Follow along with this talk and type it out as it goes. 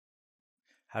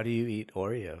How do you eat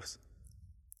Oreos?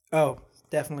 Oh,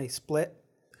 definitely split.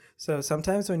 So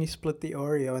sometimes when you split the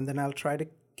Oreo, and then I'll try to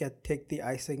take the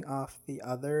icing off the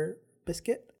other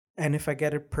biscuit. And if I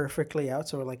get it perfectly out,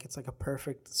 so like it's like a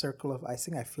perfect circle of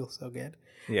icing, I feel so good.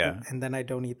 Yeah. And then I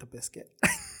don't eat the biscuit.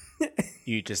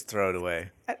 You just throw it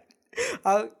away.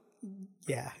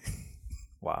 Yeah.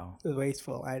 Wow. It's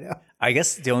wasteful, I know. I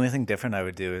guess the only thing different I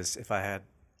would do is if I had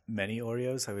many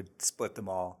Oreos, I would split them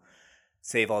all,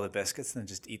 save all the biscuits, and then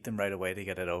just eat them right away to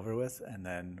get it over with, and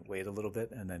then wait a little bit,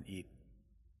 and then eat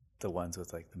the ones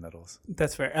with like the middles.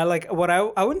 That's fair.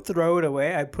 I wouldn't throw it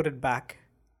away. I put it back,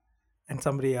 and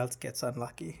somebody else gets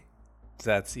unlucky.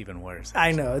 That's even worse.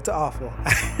 I know, it's awful.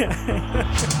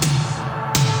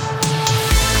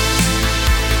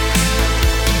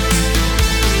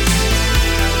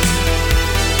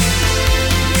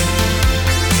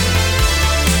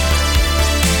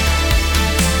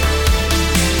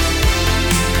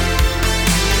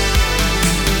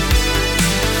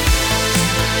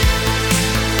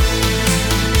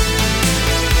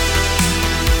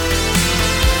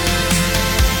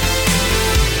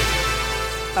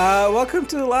 Welcome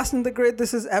to Lost in the Grid.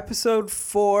 This is episode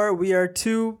 4. We are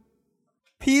two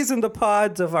peas in the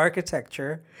pods of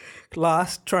architecture,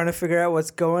 lost, trying to figure out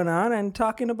what's going on and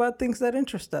talking about things that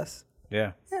interest us.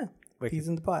 Yeah. Yeah. Peas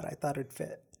in the pod. I thought it'd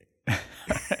fit.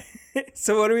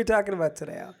 So what are we talking about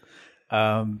today,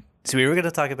 Al? So we were going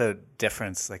to talk about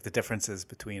difference, like the differences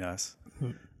between us,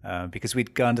 because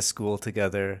we'd gone to school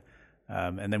together,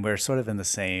 and then we're sort of in the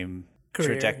same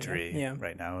trajectory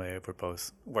right now. We're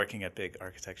both working at big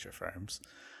architecture firms,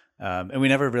 and we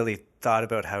never really thought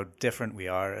about how different we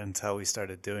are until we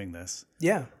started doing this.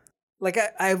 Yeah, like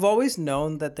I've always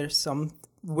known that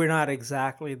we're not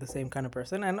exactly the same kind of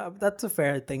person, and that's a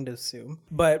fair thing to assume.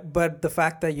 But the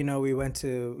fact that we went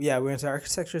to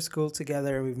architecture school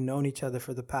together, and we've known each other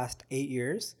for the past 8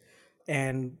 years,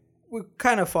 and we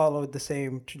kind of followed the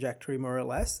same trajectory more or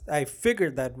less. I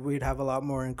figured that we'd have a lot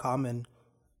more in common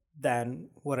than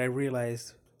what I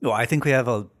realized. Well, I think we have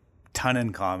a ton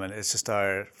in common. It's just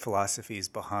our philosophies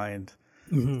behind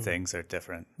things are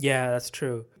different. Yeah, that's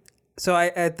true. So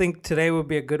I think today would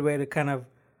be a good way to kind of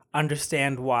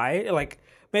understand why. Like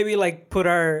maybe like put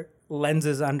our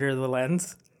lenses under the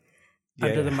lens,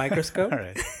 under the microscope. All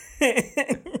right.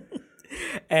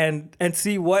 and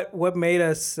see what made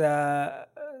us the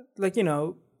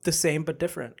same but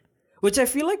different. Which I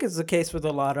feel like is the case with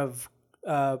a lot of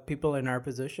people in our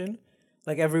position.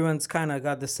 Like everyone's kind of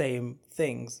got the same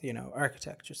things,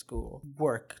 architecture school,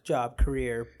 work, job,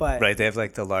 career, but right, they have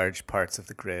like the large parts of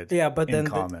the grid but in then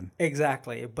common.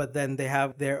 Exactly. But then they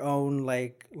have their own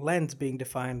like lens being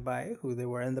defined by who they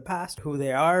were in the past, who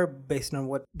they are based on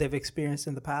what they've experienced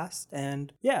in the past.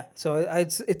 And yeah, so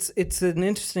it's an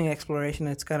interesting exploration.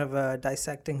 It's kind of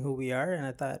dissecting who we are. And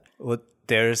I thought, well,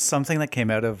 there's something that came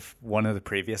out of one of the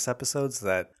previous episodes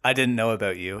that I didn't know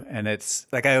about you. And it's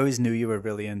like, I always knew you were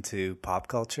really into pop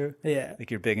culture. Yeah.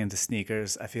 Like you're big into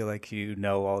sneakers. I feel like you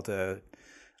know all the,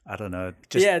 I don't know.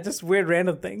 Just weird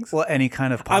random things. Well, any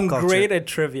kind of pop culture. I'm great at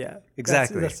trivia.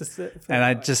 Exactly. That's just it. And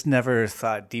I just never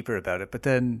thought deeper about it. But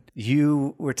then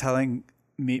you were telling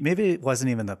me, maybe it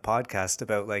wasn't even the podcast,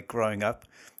 about like growing up.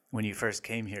 When you first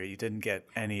came here, you didn't get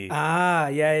any...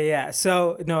 Yeah.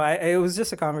 So, no, it was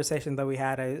just a conversation that we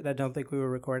had. I don't think we were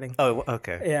recording. Oh,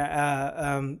 okay. Yeah.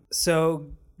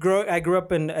 I grew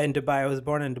up in Dubai. I was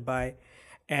born in Dubai.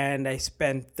 And I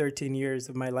spent 13 years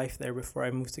of my life there before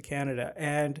I moved to Canada.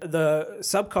 And the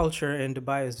subculture in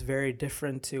Dubai is very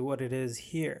different to what it is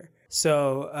here.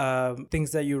 So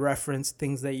things that you reference,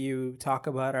 things that you talk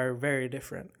about are very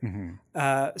different.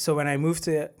 Mm-hmm. So when I moved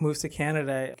to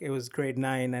Canada, it was grade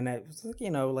 9, and I was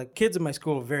like kids in my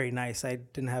school were very nice. I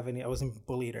wasn't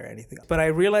bullied or anything. But I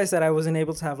realized that I wasn't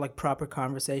able to have like proper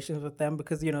conversations with them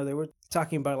because they were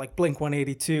talking about like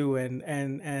Blink-182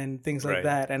 and things like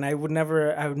that, and I would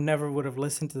never would have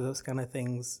listened to those kind of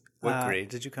things. What grade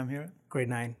did you come here at? Grade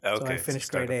 9. Oh, okay. So I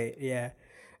finished grade 8. Yeah.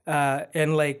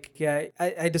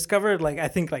 I discovered I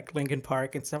think Linkin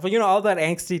Park and stuff, all that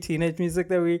angsty teenage music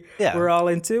that we were all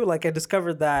into. Like I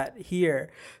discovered that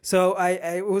here. So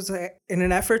I was in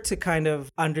an effort to kind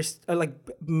of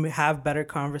have better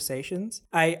conversations.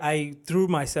 I threw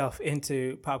myself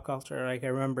into pop culture. Like I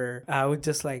remember I would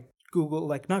just Google,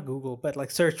 not Google, but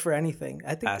search for anything.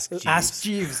 I think Ask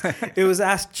Jeeves. It was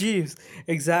Ask Jeeves.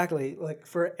 Exactly.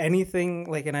 For anything,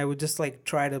 and I would just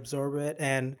try to absorb it.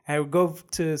 And I would go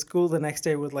to school the next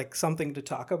day with something to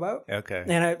talk about. Okay.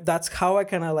 And that's how I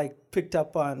kind of picked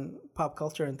up on pop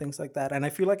culture and things like that. And I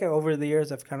feel like over the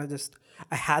years, I've kind of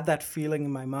I had that feeling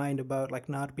in my mind about like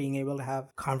not being able to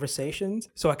have conversations.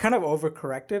 So I kind of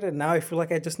overcorrected, and now I feel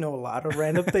like I just know a lot of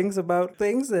random things about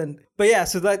things. But yeah,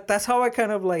 so that's how I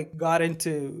kind of like got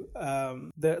into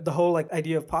the whole like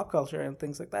idea of pop culture and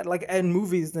things like that, like, and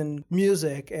movies and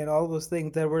music and all those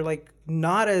things that were like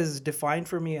not as defined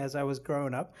for me as I was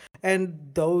growing up. And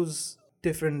those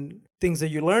different things that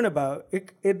you learn about,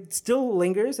 it still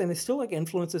lingers, and it still like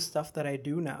influences stuff that I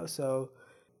do now. So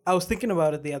I was thinking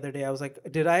about it the other day. I was like,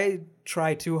 did I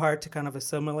try too hard to kind of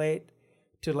assimilate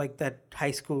to like that high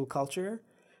school culture?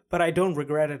 But I don't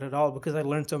regret it at all because I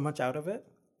learned so much out of it.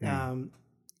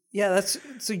 Yeah, that's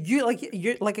so you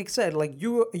like I said, like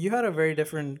you had a very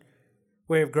different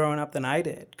way of growing up than I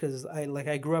did, because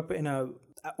I grew up it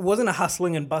wasn't a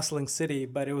hustling and bustling city,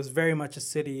 but it was very much a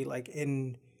city like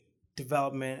in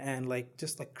development and like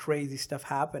just like crazy stuff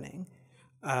happening.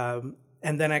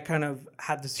 And then I kind of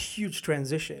had this huge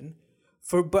transition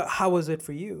but how was it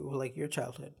for you, like your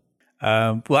childhood?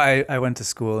 Well, I went to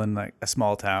school in like a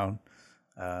small town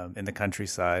in the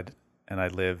countryside, and I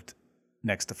lived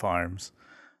next to farms.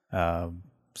 So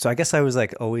I guess I was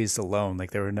like always alone.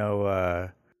 Like there were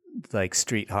no like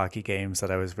street hockey games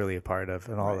that I was really a part of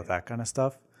and all of that kind of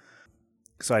stuff.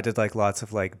 So I did like lots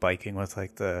of like biking with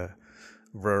like the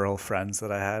rural friends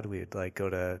that I had. We'd like go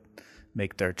to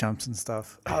make dirt jumps and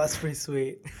stuff. Oh, that's pretty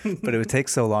sweet. But it would take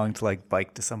so long to like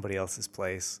bike to somebody else's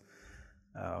place.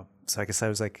 So I guess I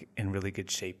was like in really good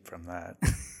shape from that.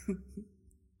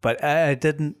 But I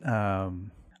didn't,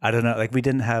 I don't know, like we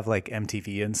didn't have like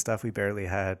MTV and stuff. We barely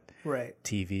had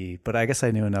TV. But I guess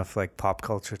I knew enough like pop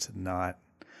culture to not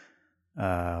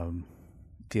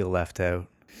feel left out.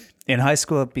 In high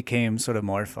school, it became sort of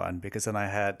more fun because then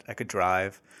I could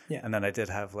drive, and then I did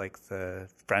have like the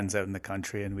friends out in the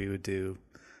country, and we would do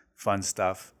fun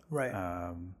stuff. Right.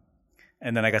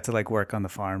 And then I got to like work on the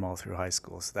farm all through high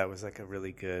school, so that was like a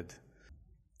really good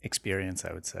experience,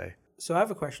 I would say. So I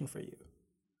have a question for you.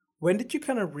 When did you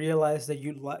kind of realize that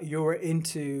you were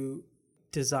into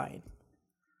design?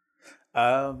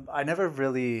 I never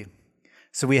really.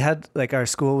 So we had like our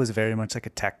school was very much like a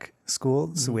tech school.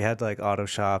 Mm-hmm. So we had like auto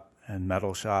shop and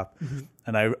metal shop. Mm-hmm.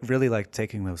 And I really liked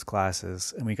taking those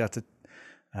classes. And we got to,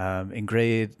 in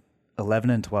grade 11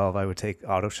 and 12, I would take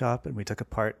auto shop, and we took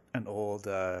apart an old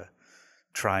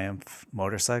Triumph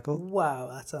motorcycle. Wow,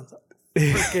 that sounds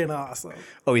freaking awesome.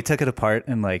 Oh, we took it apart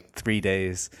in like 3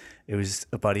 days. It was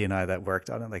a buddy and I that worked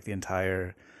on it like the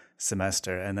entire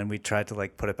semester, and then we tried to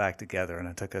like put it back together, and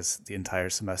it took us the entire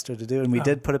semester to do, and we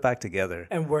did put it back together.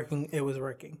 And it was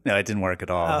working. No, it didn't work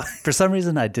at all. For some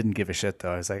reason I didn't give a shit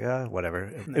though. I was like, whatever.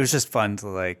 It was just fun to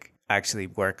like actually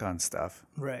work on stuff.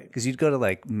 Right. Because you'd go to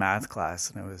like math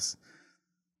class, and it was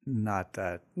not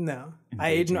that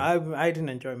engaging. I didn't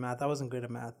enjoy math. I wasn't good at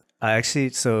math. I actually,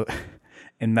 so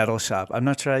in metal shop, I'm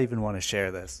not sure I even want to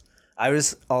share this. I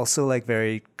was also like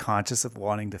very conscious of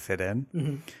wanting to fit in.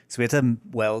 Mm-hmm. So we had to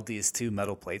weld these two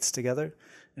metal plates together.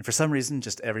 And for some reason,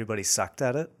 just everybody sucked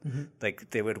at it. Mm-hmm. Like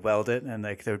they would weld it, and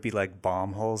like there would be like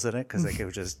bomb holes in it because like it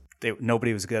was just,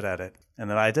 nobody was good at it. And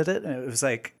then I did it, and it was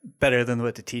like better than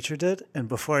what the teacher did. And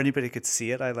before anybody could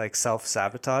see it, I like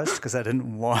self-sabotaged because I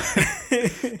didn't want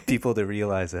people to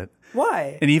realize it.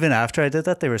 Why? And even after I did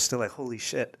that, they were still like, holy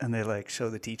shit. And they like show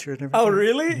the teacher and everything. Oh,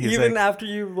 really? Even like, after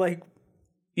you like...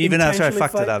 Even after I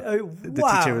fucked it up, the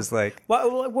teacher was like...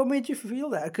 What made you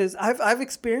feel that? Because I've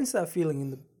experienced that feeling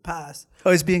in the past. I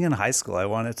was being in high school. I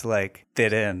wanted to like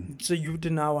fit in. So you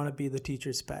did not want to be the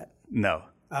teacher's pet? No.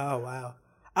 Oh, wow.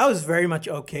 I was very much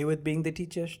okay with being the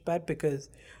teacher's pet because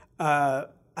I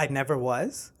never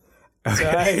was. Okay. So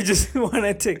I just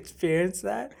wanted to experience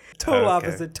that. Total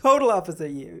opposite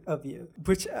of you.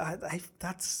 Which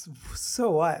that's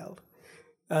so wild.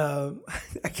 I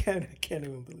can't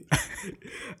even believe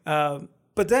it.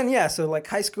 But then so like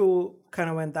high school kind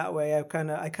of went that way. I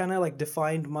kind of like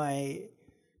defined my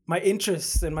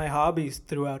interests and my hobbies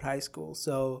throughout high school.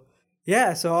 So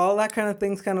so all that kind of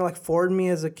things kind of like formed me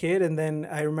as a kid. And then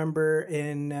I remember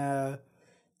in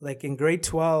grade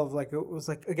 12, like it was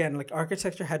like, again, like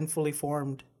architecture hadn't fully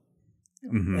formed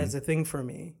as a thing for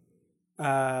me.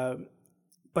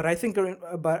 But I think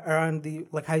around the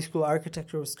like high school,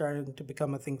 architecture was starting to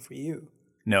become a thing for you.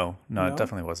 No, it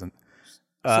definitely wasn't.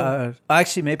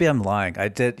 Actually, maybe I'm lying. I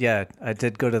did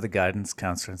go to the guidance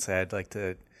counselor and say I'd like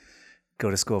to go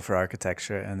to school for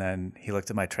architecture. And then he looked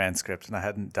at my transcript, and I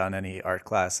hadn't done any art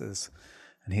classes.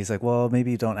 And he's like, well, maybe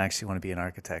you don't actually want to be an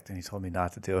architect. And he told me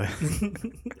not to do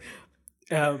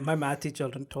it. My math teacher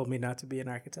told me not to be an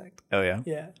architect. Oh, yeah?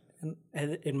 Yeah.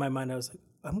 And in my mind, I was like,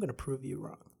 I'm going to prove you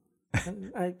wrong.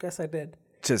 And I guess I did.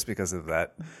 just because of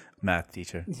that math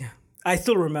teacher. Yeah. I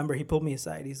still remember he pulled me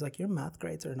aside. He's like, your math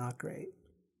grades are not great.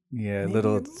 Yeah,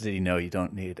 little did you know you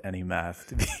don't need any math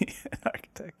to be an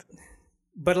architect.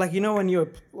 But like, when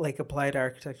you like apply to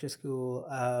architecture school,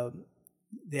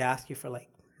 they ask you for like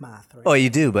math, right? Oh, you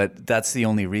do, but that's the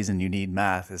only reason you need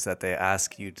math is that they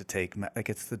ask you to take like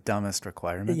it's the dumbest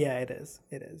requirement. Yeah, it is.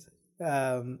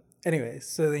 Anyways,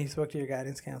 so then you spoke to your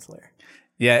guidance counselor.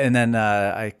 Yeah, and then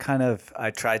I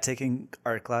tried taking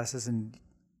art classes in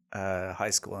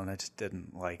high school, and I just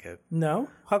didn't like it. No?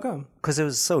 How come? Because it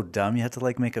was so dumb. You had to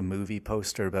like make a movie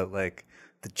poster about like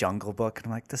the Jungle Book, and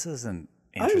I'm like, this isn't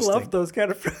interesting. I love those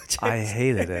kind of projects. I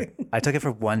hated it. I took it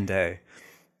for one day,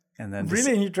 and then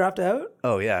really, and you dropped out?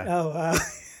 Oh yeah. Oh wow.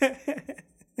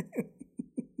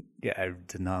 Yeah, I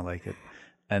did not like it,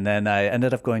 and then I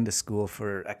ended up going to school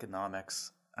for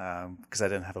economics because I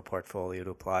didn't have a portfolio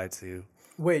to apply to.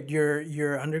 Wait,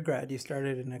 your undergrad, you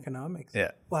started in economics?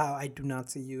 Yeah. Wow, I do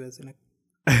not see you as an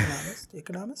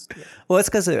economist? Yeah. Well, it's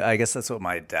because I guess that's what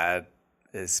my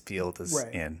his field is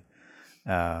in.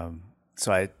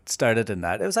 So I started in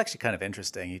that. It was actually kind of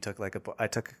interesting. I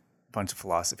took a bunch of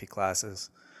philosophy classes,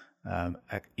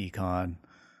 econ,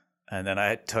 and then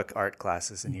I took art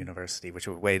classes in university, which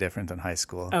were way different than high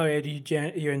school. Oh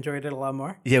yeah, you enjoyed it a lot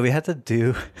more? Yeah, we had to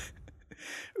do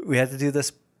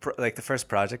this. Like the first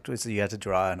project was you had to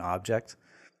draw an object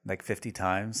like 50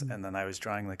 times, and then I was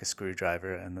drawing like a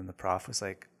screwdriver, and then the prof was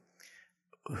like,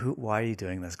 why are you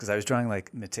doing this? Because I was drawing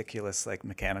like meticulous like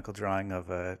mechanical drawing of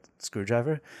a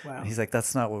screwdriver. Wow. And he's like,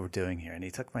 that's not what we're doing here. And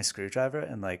he took my screwdriver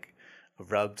and like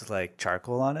rubbed like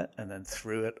charcoal on it and then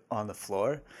threw it on the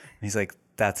floor, and he's like,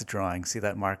 that's a drawing, see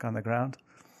that mark on the ground?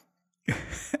 I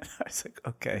was like,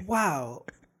 okay. Wow.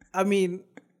 I mean,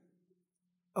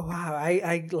 oh, wow.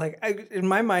 I in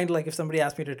my mind, like if somebody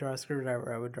asked me to draw a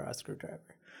screwdriver, I would draw a screwdriver.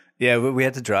 Yeah, we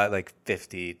had to draw it like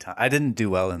 50 times. I didn't do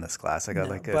well in this class. I got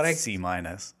C-.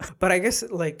 But I guess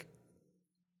like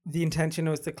the intention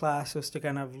was the class was to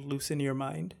kind of loosen your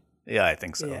mind. Yeah, I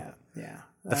think so. Yeah.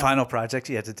 The final project,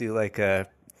 you had to do it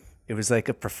was like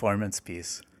a performance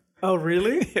piece. Oh,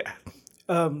 really? Yeah.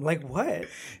 Like what?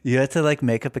 You had to like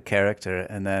make up a character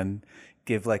and then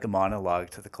give like a monologue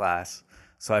to the class.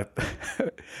 So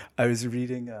I was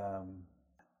reading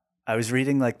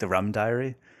like The Rum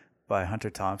Diary by Hunter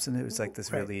Thompson. It was like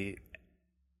this really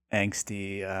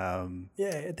angsty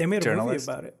yeah, they made journalist.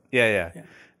 A movie about it. Yeah.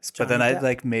 But then I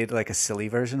Depp. made like a silly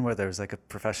version where there was like a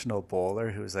professional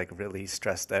bowler who was like really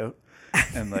stressed out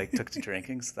and like took to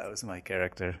drinking. So that was my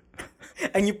character.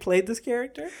 And you played this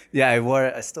character? Yeah, I wore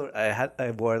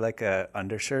like a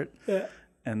undershirt. Yeah.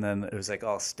 And then it was like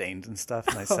all stained and stuff,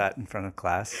 and I sat in front of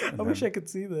class. I wish I could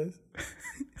see this.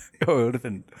 Oh, it would have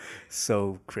been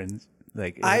so cringe.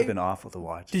 Like it would have been awful to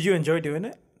watch. Did you enjoy doing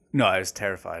it? No, I was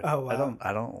terrified. Oh wow.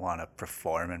 I don't want to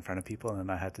perform in front of people, and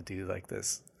then I had to do like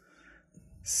this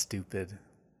stupid.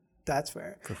 That's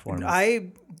fair. Performance. I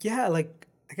like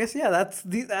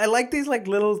these like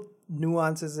little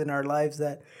nuances in our lives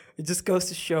that it just goes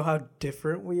to show how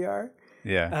different we are.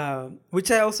 Yeah.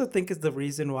 Which I also think is the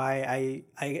reason why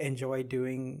I enjoy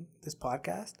doing this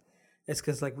podcast. It's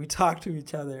because like we talk to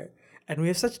each other and we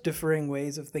have such differing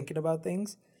ways of thinking about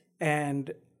things.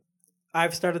 And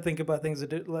I've started thinking about things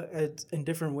in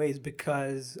different ways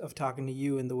because of talking to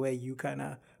you and the way you kind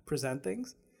of present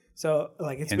things. So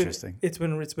like it's interesting. It's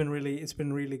been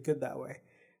really good that way.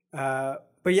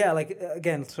 But yeah, like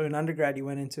again, so in undergrad you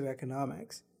went into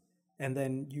economics, and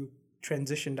then you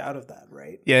transitioned out of that,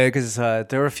 right? Yeah, because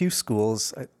there were a few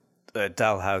schools.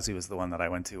 Dalhousie was the one that I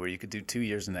went to, where you could do 2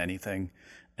 years in anything,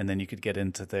 and then you could get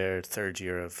into their third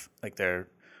year of like their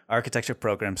architecture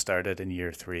program started in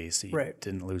year 3, so you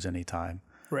didn't lose any time.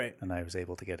 Right. And I was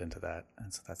able to get into that,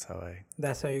 and so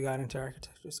that's how you got into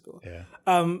architecture school. Yeah.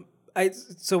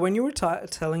 So when you were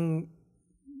telling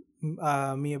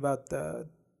me about the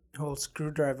whole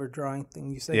screwdriver drawing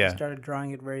thing, you said you started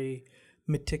drawing it very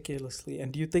meticulously.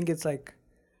 And do you think it's like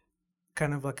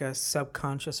kind of like a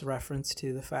subconscious reference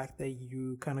to the fact that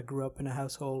you kind of grew up in a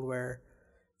household where,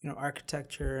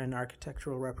 architecture and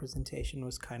architectural representation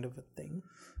was kind of a thing?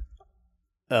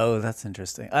 Oh, that's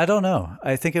interesting. I don't know.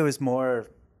 I think it was more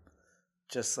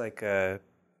just like the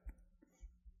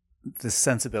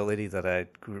sensibility that I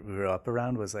grew up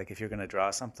around was like, if you're going to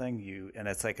draw something, and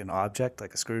it's like an object,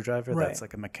 like a screwdriver, that's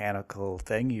like a mechanical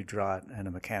thing, you draw it in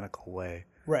a mechanical way.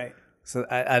 Right. So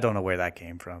I don't know where that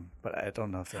came from, but I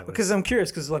don't know if that was... Because I'm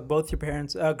curious, because like both your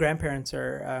grandparents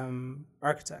are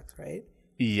architects, right?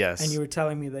 Yes. And you were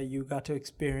telling me that you got to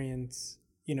experience,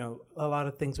 a lot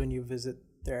of things when you visit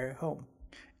their home.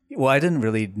 Well, I didn't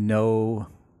really know.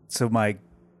 So my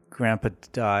grandpa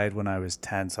died when I was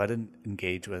 10, so I didn't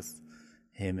engage with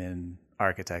him in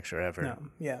architecture ever. No,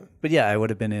 yeah. But yeah, I would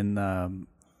have been in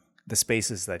the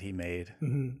spaces that he made.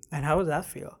 Mm-hmm. And how would that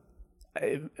feel?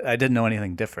 I didn't know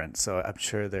anything different, so I'm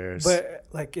sure there's... But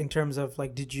like in terms of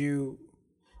like, did you...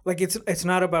 Like it's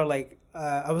not about like...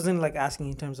 I wasn't like asking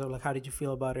in terms of like, how did you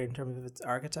feel about it in terms of its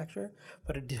architecture?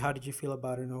 But how did you feel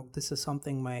about it? No, this is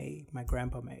something my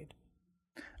grandpa made.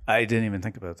 I didn't even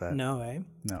think about that. No, eh?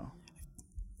 No.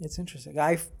 It's interesting.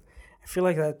 I feel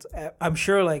like that. I'm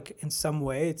sure, like in some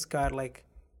way,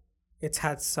 it's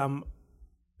had some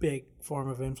big form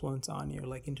of influence on you,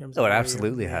 like in terms of. Oh, it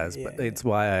absolutely has. But it's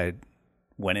why I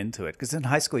went into it, because in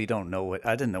high school you don't know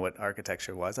I didn't know what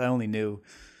architecture was. I only knew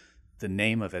the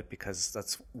name of it because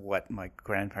that's what my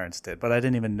grandparents did. But I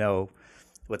didn't even know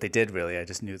what they did really. I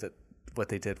just knew that what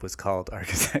they did was called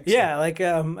architecture. Yeah, like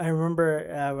I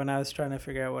remember when I was trying to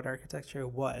figure out what architecture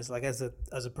was, like as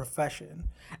a profession.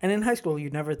 And in high school, you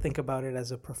never think about it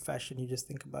as a profession. You just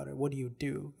think about it. What do you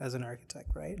do as an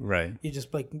architect, right? Right. You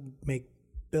just like make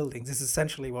buildings. It's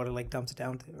essentially what it like dumps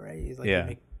down to, right? It's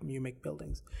like you make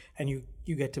buildings, and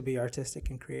you get to be artistic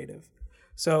and creative.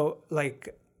 So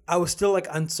like I was still like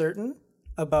uncertain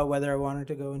about whether I wanted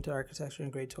to go into architecture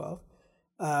in grade 12.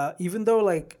 Even though,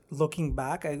 like, looking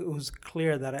back, it was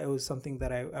clear that it was something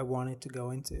that I wanted to go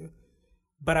into.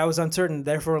 But I was uncertain.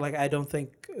 Therefore, like, I don't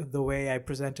think the way I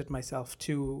presented myself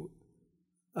to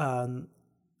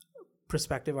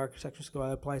prospective architecture school,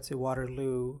 I applied to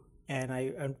Waterloo, and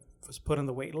I was put on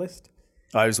the wait list.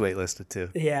 I was waitlisted, too.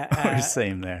 Yeah. I was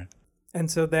same there. And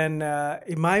so then,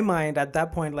 in my mind, at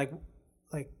that point, like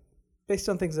based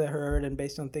on things I heard and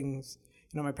based on things...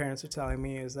 my parents were telling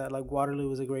me is that like Waterloo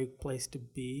was a great place to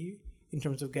be in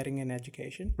terms of getting an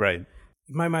education. Right.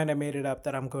 In my mind, I made it up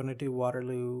that I'm going to do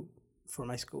Waterloo for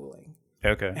my schooling.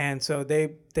 Okay. And so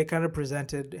they kind of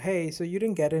presented, hey, so you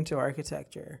didn't get into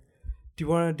architecture. Do you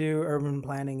want to do urban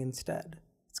planning instead?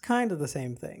 It's kind of the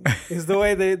same thing. Is the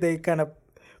way they kind of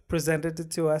presented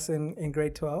it to us in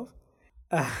grade 12.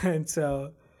 And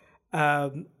so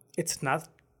it's not,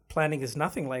 planning is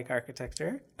nothing like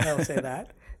architecture. I'll say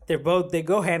that. They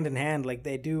go hand in hand. Like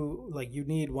they do, like you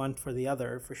need one for the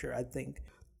other for sure, I think.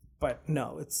 But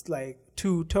no, it's like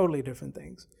two totally different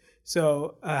things.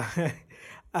 So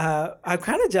I'm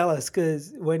kind of jealous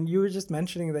because when you were just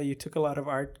mentioning that you took a lot of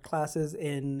art classes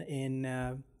in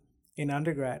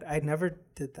undergrad, I never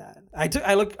did that. I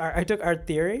took art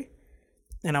theory,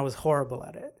 and I was horrible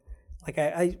at it. Like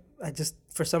I just,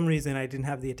 for some reason, I didn't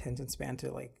have the attention span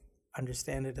to like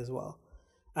understand it as well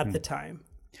at the time.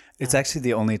 It's actually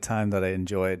the only time that I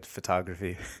enjoyed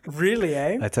photography. Really,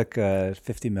 eh? I took a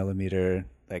 50 millimeter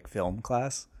like film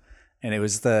class, and it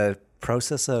was the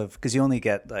process of, because you only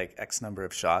get like X number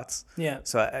of shots. Yeah.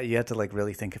 So you had to like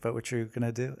really think about what you're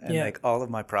gonna do, and like all of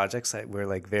my projects were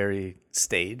like very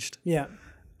staged. Yeah.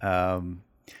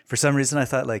 For some reason, I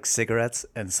thought like cigarettes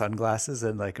and sunglasses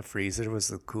and like a freezer was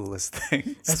the coolest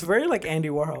thing. That's very like Andy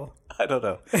Warhol. I don't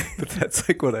know, but that's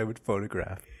like what I would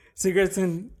photograph. Cigarettes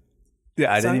and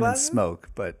yeah, I didn't even smoke,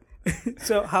 but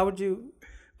so how would you?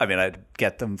 I mean, I'd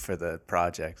get them for the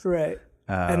project, right?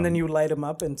 And then you light them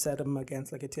up and set them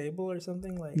against like a table or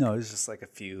something like. No, it was just like a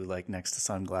few like next to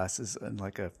sunglasses and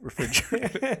like a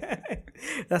refrigerator.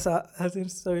 That's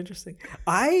so interesting.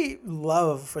 I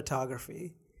love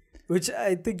photography, which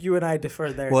I think you and I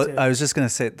differ there. Well, too. I was just gonna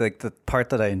say like the part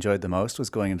that I enjoyed the most was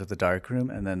going into the darkroom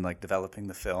and then like developing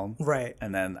the film, right?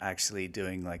 And then actually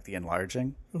doing like the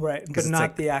enlarging, right? But not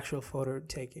like, the actual photo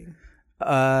taking.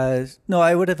 No,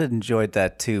 I would have enjoyed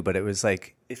that too, but it was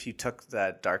like if you took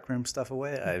that darkroom stuff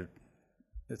away,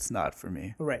 it's not for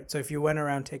me. Right. So if you went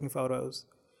around taking photos,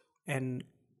 and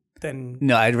then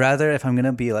no, I'd rather, if I'm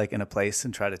gonna be like in a place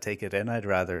and try to take it in, I'd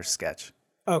rather sketch.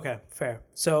 Okay, fair.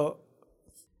 So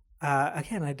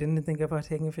again, I didn't think about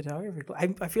taking photography.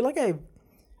 I feel like I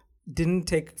didn't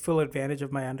take full advantage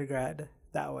of my undergrad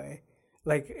that way.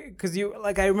 Like, because you,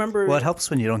 like, I remember... Well, it helps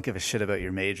when you don't give a shit about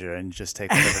your major and just take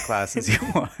whatever classes you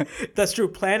want. That's true.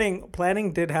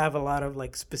 Planning did have a lot of,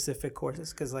 like, specific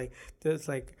courses, because, like, there's,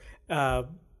 like,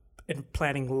 in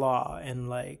planning law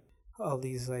and, like, all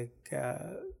these, like,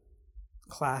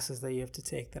 classes that you have to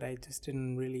take that I just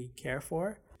didn't really care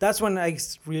for. That's when I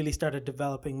really started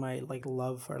developing my, like,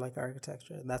 love for, like,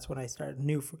 architecture. And that's when I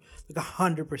knew for, like,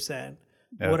 100%,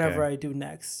 whatever I do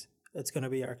next, it's going to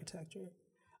be architecture.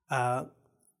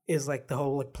 Is like the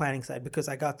whole like planning side, because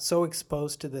I got so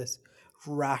exposed to this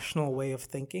rational way of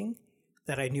thinking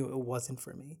that I knew it wasn't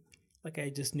for me. Like I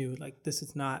just knew like this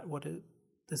is not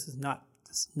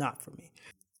for me.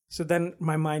 So then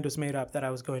my mind was made up that I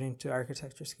was going into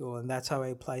architecture school, and that's how I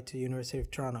applied to University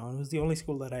of Toronto, and it was the only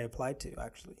school that I applied to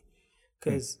actually.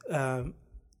 because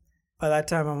by that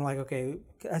time I'm like, okay,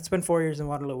 I spent 4 years in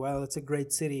Waterloo. Well, it's a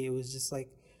great city. It was just like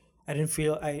I didn't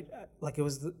feel I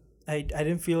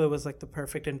didn't feel it was like the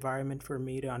perfect environment for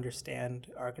me to understand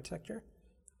architecture.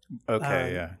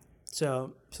 Okay, yeah.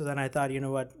 So then I thought, you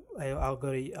know what,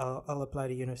 I'll apply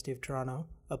to University of Toronto.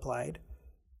 Applied,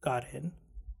 got in,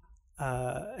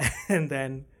 and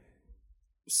then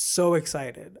so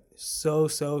excited, so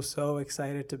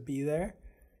excited to be there.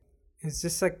 It's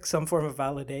just like some form of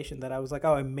validation that I was like,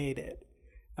 oh, I made it.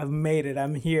 I've made it.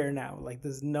 I'm here now. Like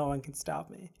there's no one can stop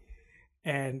me.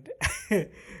 And so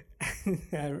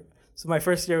my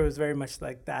first year was very much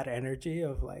like that energy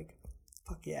of like,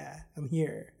 fuck yeah, I'm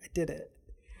here. I did it.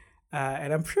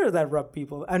 And I'm sure that rubbed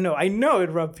people. I know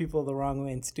it rubbed people the wrong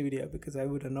way in studio because I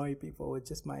would annoy people with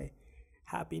just my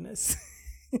happiness.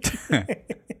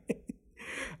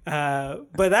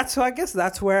 But I guess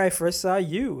that's where I first saw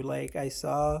you. Like I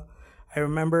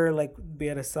remember like we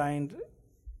had assigned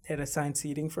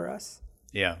seating for us.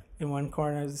 Yeah. In one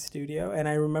corner of the studio, and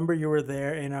I remember you were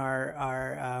there in our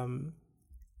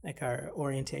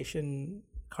orientation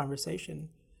conversation.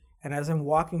 And as I'm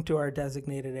walking to our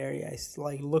designated area, I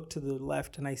like look to the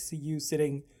left and I see you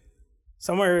sitting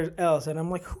somewhere else, and I'm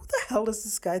like, who the hell does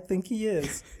this guy think he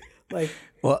is? Like,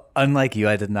 well, unlike you,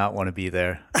 I did not want to be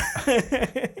there.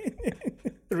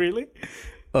 Really?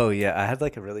 Oh yeah, I had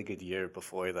like a really good year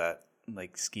before that,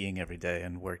 like skiing every day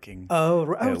and working. Oh,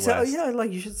 right. Yeah,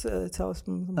 like you should tell us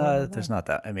more. There's not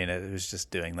that. I mean, it was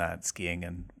just doing that, skiing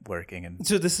and working, and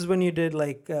so this is when you did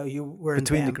like you were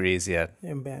between in Banff, degrees, yeah.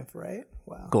 In Banff, right?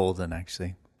 Wow. Golden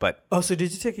actually, but so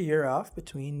did you take a year off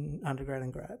between undergrad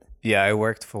and grad? Yeah, I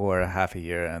worked for a half a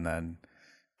year and then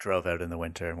drove out in the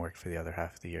winter and worked for the other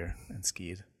half of the year and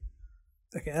skied.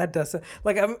 Okay, that does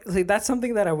that's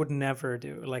something that I would never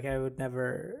do. Like I would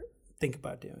never think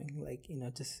about doing. Like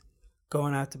just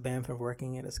going out to Banff and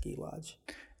working at a ski lodge,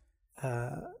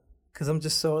 because I'm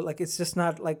just so like it's just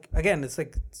not like, again, it's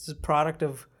like it's a product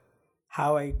of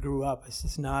how I grew up. It's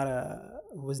just not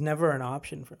it was never an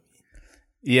option for me.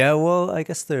 Yeah, well, I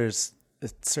guess there's a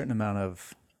certain amount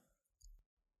of,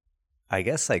 I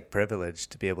guess, like privilege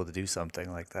to be able to do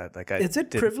something like that. Like, is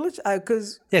it privilege?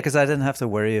 Because I didn't have to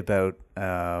worry about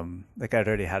like I'd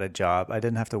already had a job. I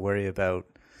didn't have to worry about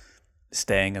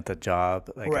staying at the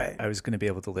job. Like right. I was going to be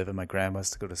able to live in my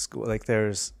grandma's to go to school. Like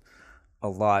there's a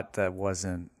lot that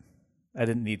I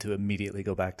didn't need to immediately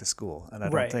go back to school, and I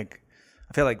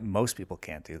feel like most people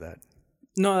can't do that.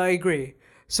 No, I agree.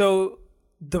 So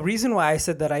the reason why I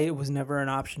said that it was never an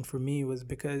option for me was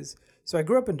because I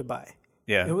grew up in Dubai.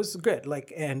 Yeah, it was good.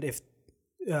 Like, and if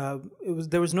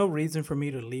there was no reason for me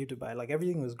to leave Dubai. Like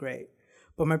everything was great,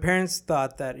 but my parents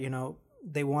thought that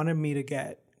they wanted me to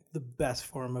get the best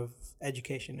form of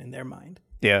education in their mind.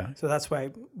 Yeah. So that's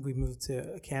why we moved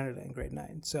to Canada in grade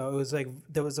 9. So it was like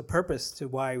there was a purpose to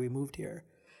why we moved here.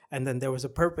 And then there was a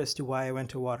purpose to why I went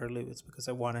to Waterloo. It's because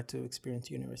I wanted to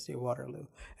experience University of Waterloo.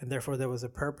 And therefore there was a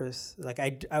purpose. Like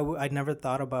I never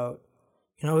thought about,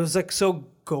 it was like so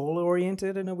goal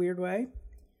oriented in a weird way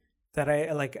that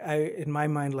I in my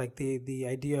mind, like the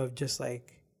idea of just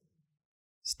like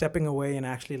stepping away and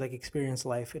actually like experience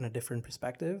life in a different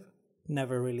perspective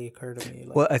never really occurred to me.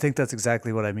 Like, well, I think that's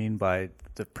exactly what I mean by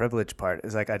the privilege part,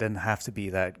 is like I didn't have to be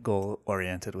that goal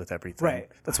oriented with everything. Right.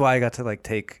 That's why I got to like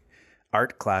take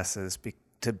art classes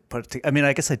I mean,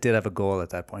 I guess I did have a goal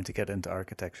at that point to get into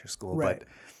architecture school, right. But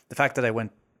the fact that I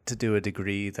went to do a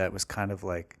degree that was kind of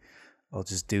like, I'll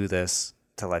just do this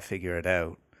till I figure it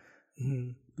out.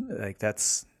 Mm-hmm. Like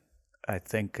that's, I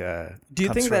think. Do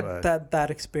you think that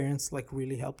experience like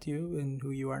really helped you in who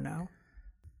you are now?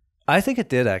 I think it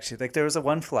did, actually. Like there was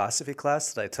one philosophy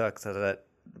class that I took that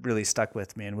really stuck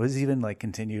with me and was even like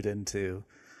continued into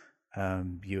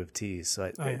U of T.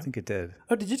 So I think it did.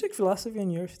 Oh, did you take philosophy in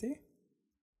U of T?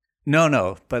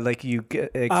 No, but like you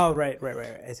get. Like, oh, right.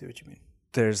 I see what you mean.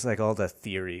 There's like all the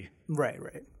theory. Right.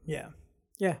 Yeah.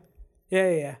 Do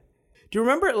you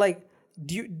remember like?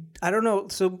 I don't know.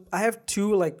 So I have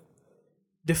two like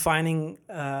defining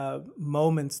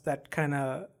moments that kind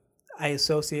of I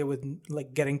associate with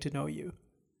like getting to know you.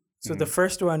 So the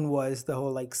first one was the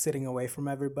whole like sitting away from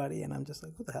everybody, and I'm just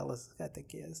like, who the hell does this guy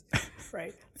think he is?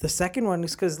 Right. The second one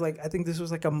is because like I think this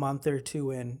was like a month or two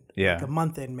in, like a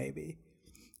month in maybe,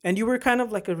 and you were kind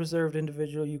of like a reserved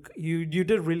individual. You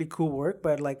did really cool work,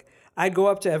 but like I'd go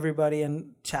up to everybody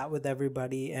and chat with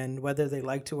everybody, and whether they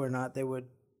liked to or not, they would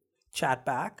chat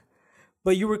back.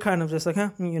 But you were kind of just like,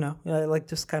 like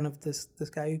just kind of this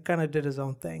guy who kind of did his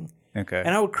own thing. Okay.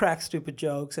 And I would crack stupid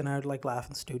jokes, and I would like laugh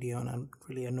in the studio, and I'd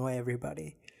really annoy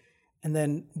everybody. And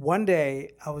then one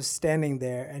day I was standing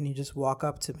there, and you just walk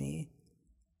up to me,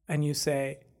 and you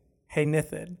say, "Hey,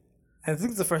 Nithin." And I think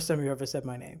it's the first time you ever said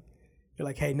my name. You're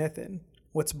like, "Hey, Nithin,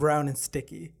 what's brown and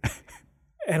sticky?"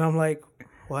 And I'm like,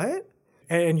 "What?"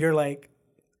 And you're like,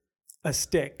 "A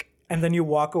stick." And then you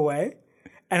walk away.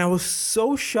 And I was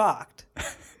so shocked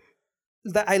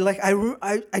that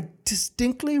I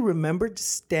distinctly remember just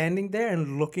standing there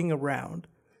and looking around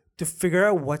to figure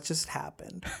out what just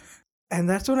happened. And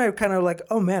that's when I kind of like,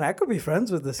 oh man, I could be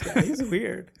friends with this guy. He's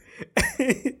weird.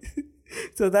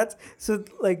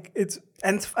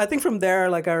 And I think from there,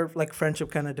 like our like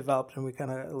friendship kind of developed and we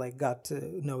kind of like got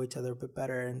to know each other a bit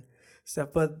better and stuff.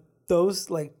 But those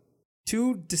like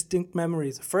two distinct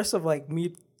memories, first of like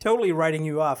me totally writing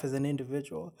you off as an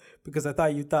individual because I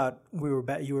thought you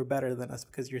were better than us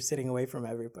because you're sitting away from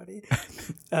everybody.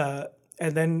 And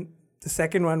then the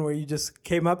second one where you just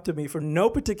came up to me for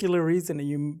no particular reason and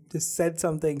you just said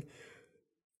something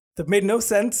that made no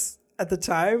sense at the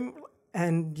time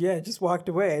and just walked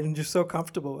away and you're so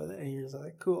comfortable with it and you're just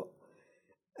like, cool.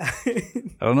 I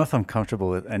don't know if I'm comfortable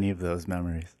with any of those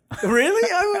memories. Really?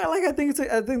 I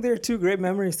think they're two great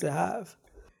memories to have.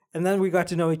 And then we got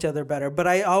to know each other better. But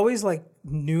I always like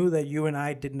knew that you and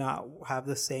I did not have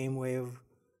the same way of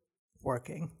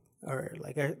working or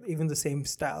like even the same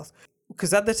styles.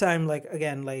 Because at the time, like,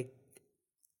 again, like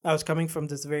I was coming from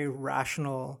this very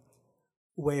rational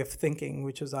way of thinking,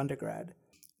 which was undergrad.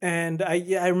 And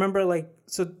I remember like,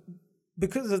 so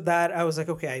because of that, I was like,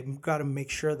 okay, I've got to make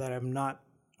sure that I'm not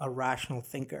a rational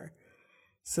thinker.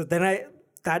 So then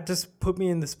that just put me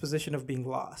in this position of being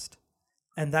lost.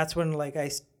 And that's when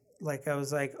I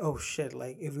was like, oh shit,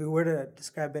 like if we were to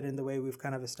describe it in the way we've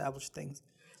kind of established things,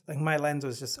 like my lens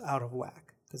was just out of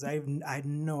whack because I had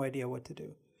no idea what to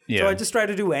do. Yeah. So I just tried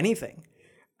to do anything.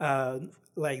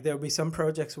 Like there would be some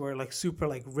projects where like super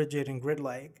like rigid and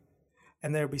grid-like,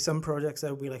 and there would be some projects that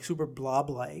would be like super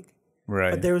blob-like. Right.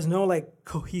 But there was no like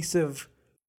cohesive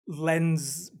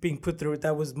lens being put through it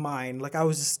that was mine. Like I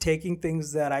was just taking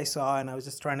things that I saw and I was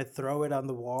just trying to throw it on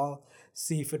the wall,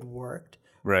 see if it worked.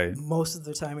 Right. Most of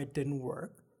the time it didn't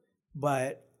work,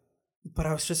 but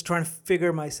I was just trying to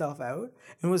figure myself out.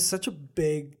 And it was such a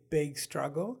big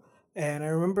struggle. And I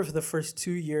remember for the first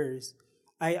 2 years,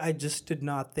 I just did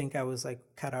not think I was like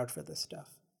cut out for this stuff.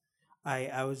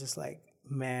 I was just like,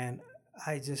 man,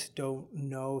 I just don't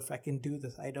know if I can do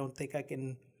this. I don't think I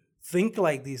can think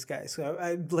like these guys. So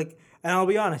I like, and I'll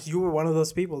be honest, you were one of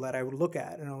those people that I would look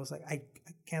at and I was like, I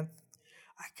can't,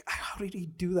 how did he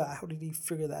do that? How did he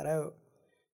figure that out?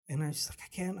 And I was just like,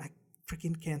 I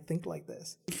freaking can't think like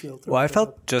this. Well, I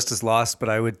felt just as lost, but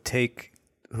I would take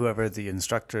whoever the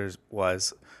instructor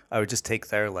was, I would just take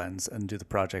their lens and do the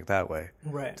project that way.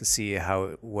 Right. To see how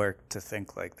it worked to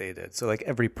think like they did. So like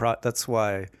that's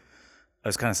why I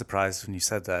was kind of surprised when you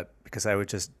said that, because I would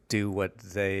just do what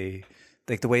the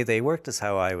way they worked is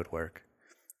how I would work.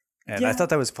 And I thought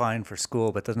that was fine for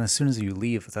school, but then as soon as you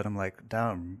leave, then I'm like, damn,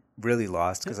 I'm really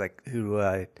lost because like, who do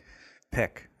I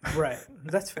pick? Right.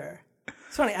 That's fair.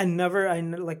 It's funny. I never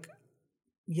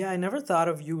thought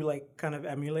of you like kind of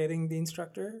emulating the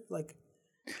instructor. Like,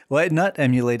 well, not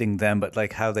emulating them, but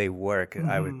like how they work,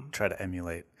 I would try to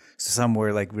emulate. So some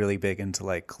were like really big into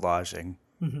like collaging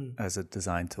as a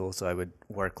design tool. So I would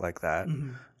work like that.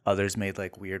 Others made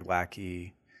like weird,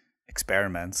 wacky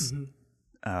experiments.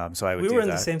 So I would do that. We were in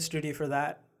the same studio for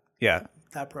that. Yeah.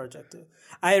 That project.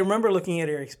 I remember looking at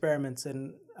your experiments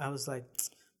and I was like,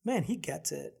 man, he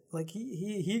gets it. Like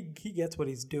he gets what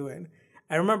he's doing.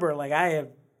 I remember like I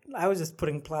was just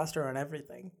putting plaster on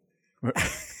everything.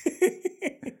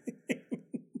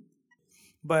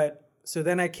 But so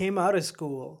then I came out of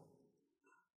school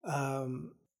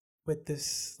with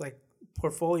this like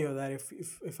portfolio that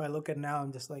if I look at now,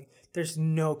 I'm just like, there's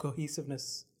no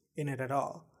cohesiveness in it at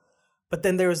all. But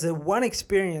then there was a one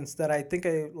experience that I think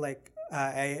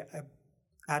I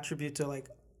attribute to like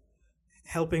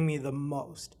helping me the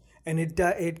most, and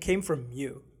it came from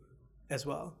you as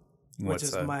well, which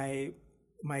is my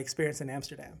experience in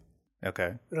Amsterdam.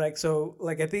 Okay. Like so,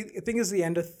 like I think it's the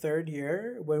end of third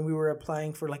year when we were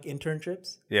applying for like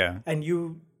internships. Yeah. And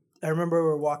I remember we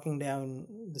were walking down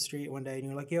the street one day, and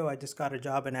you're like, "Yo, I just got a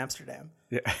job in Amsterdam."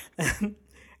 Yeah.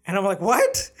 And I'm like,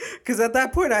 "What?" Because at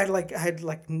that point, I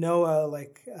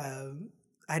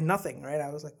had nothing, right? I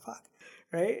was like, "Fuck."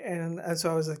 Right, and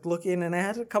so I was like looking, and I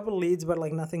had a couple of leads, but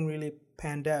like nothing really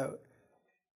panned out.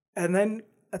 And then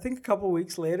I think a couple of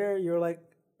weeks later, you're like,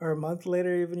 or a month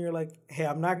later, even you're like, "Hey,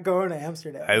 I'm not going to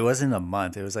Amsterdam." It wasn't a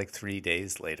month; it was like 3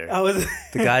 days later. The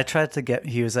guy tried to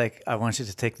he was like, "I want you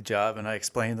to take the job," and I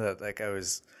explained that like I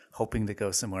was hoping to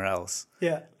go somewhere else.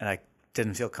 Yeah, and I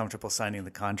didn't feel comfortable signing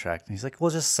the contract, and he's like,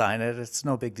 "Well, just sign it. It's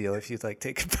no big deal if you'd like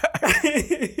take it back."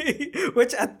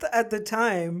 Which at the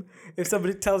time, if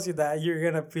somebody tells you that, you're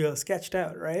going to feel sketched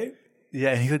out, right?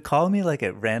 Yeah, and he would call me like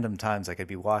at random times. Like I'd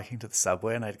be walking to the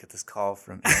subway and I'd get this call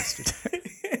from Amsterdam.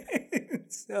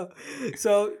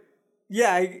 so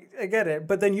yeah, I get it.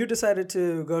 But then you decided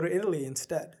to go to Italy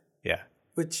instead. Yeah.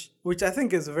 Which I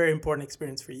think is a very important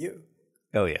experience for you.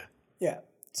 Oh yeah. Yeah.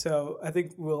 So I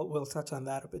think we'll touch on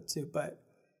that a bit too. But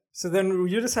so then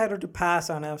you decided to pass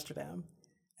on Amsterdam.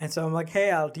 And so I'm like, hey,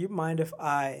 Al, do you mind if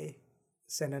I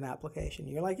send an application?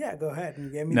 You're like, yeah, go ahead. And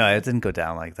you gave me. No, it didn't go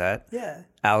down like that. Yeah.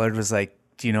 Allard was like,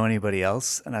 do you know anybody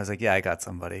else? And I was like, yeah, I got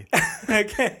somebody.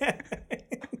 Okay.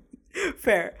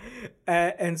 Fair.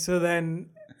 And so then,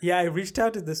 yeah, I reached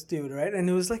out to this dude, right? And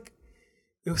it was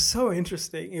so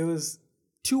interesting. It was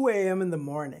 2 a.m. in the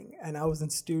morning and I was in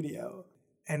studio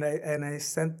and I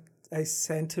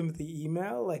sent him the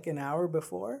email like an hour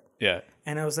before. Yeah.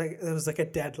 And it was like a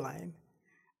deadline.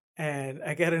 And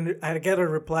I get a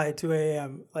reply at 2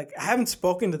 a.m. Like, I haven't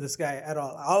spoken to this guy at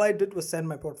all. All I did was send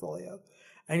my portfolio.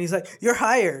 And he's like, you're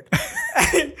hired.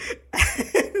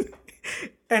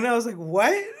 And I was like,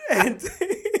 what? And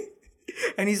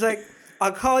he's like,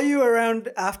 I'll call you around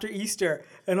after Easter.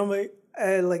 And I'm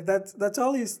like, that's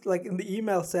all he's like in the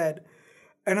email said.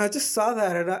 And I just saw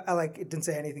that and I like, it didn't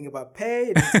say anything about pay.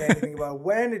 It didn't say anything about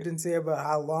when. It didn't say about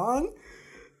how long.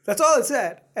 That's all it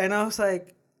said. And I was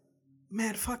like,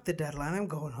 man, fuck the deadline. I'm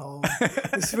going home.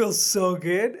 This feels so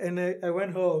good. And I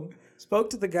went home, spoke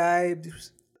to the guy.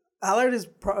 Allard is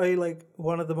probably like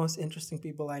one of the most interesting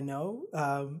people I know.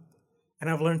 And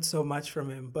I've learned so much from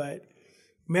him. But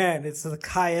man, it's like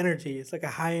high energy. It's like a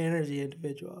high energy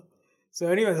individual. So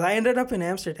anyways, I ended up in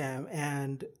Amsterdam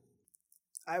and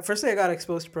firstly I got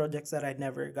exposed to projects that I'd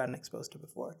never gotten exposed to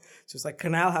before. So it's like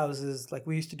canal houses. Like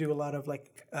we used to do a lot of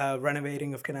like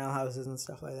renovating of canal houses and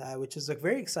stuff like that, which is like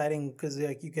very exciting because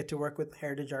like you get to work with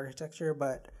heritage architecture,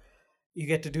 but you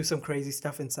get to do some crazy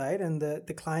stuff inside. And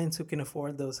the clients who can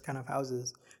afford those kind of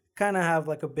houses kind of have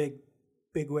like a big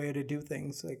way to do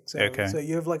things. Like so, okay. So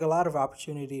you have like a lot of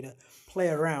opportunity to play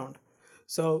around.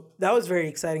 So that was very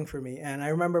exciting for me. And I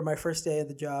remember my first day at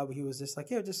the job, he was just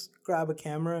like, yeah, just grab a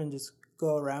camera and just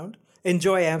go around.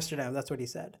 Enjoy Amsterdam. That's what he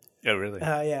said. Oh, really?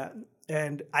 Yeah.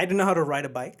 And I didn't know how to ride a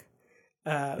bike,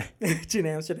 which in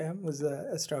Amsterdam was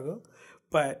a struggle.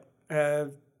 But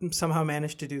somehow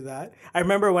managed to do that. I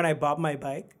remember when I bought my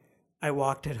bike, I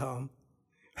walked it home.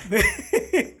 Because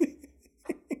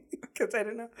I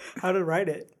didn't know how to ride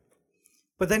it.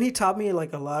 But then he taught me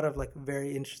like a lot of like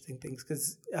very interesting things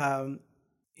because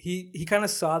he kind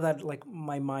of saw that like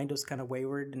my mind was kind of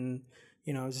wayward and,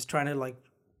 you know, I was just trying to like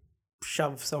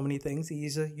shove so many things.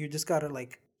 You just got to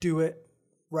like do it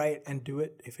right and do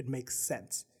it if it makes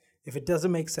sense. If it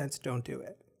doesn't make sense, don't do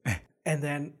it. And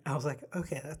then I was like,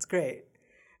 okay, that's great.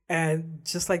 And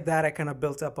just like that, I kind of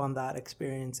built up on that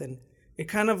experience and it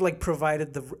kind of like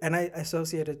provided and I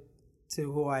associated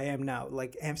to who I am now.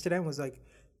 Like Amsterdam was like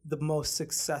the most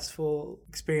successful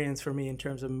experience for me in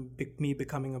terms of me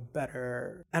becoming a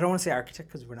better, I don't want to say architect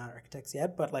because we're not architects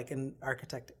yet, but like an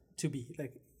architect to be.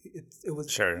 Like it was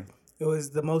sure. It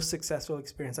was the most successful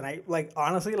experience. And I like,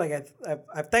 honestly, like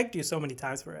I've thanked you so many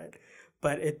times for it,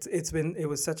 but it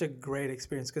was such a great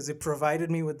experience because it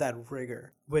provided me with that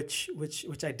rigor, which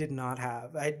I did not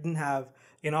have. I didn't have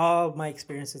in all my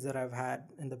experiences that I've had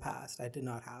in the past. I did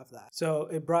not have that. So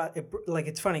like,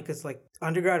 it's funny because like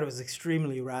undergrad was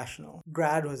extremely rational.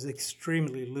 Grad was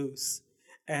extremely loose.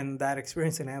 And that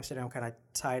experience in Amsterdam kind of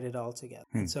tied it all together.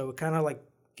 And so it kind of like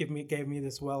gave me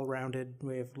this well-rounded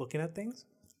way of looking at things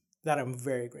that I'm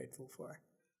very grateful for.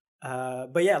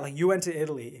 But yeah, like you went to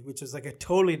Italy, which was like a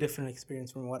totally different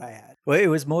experience from what I had. Well, it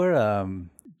was more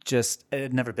just I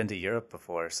had never been to Europe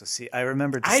before. So see, I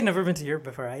remember I had never been to Europe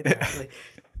before either.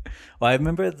 Well, I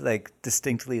remember like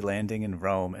distinctly landing in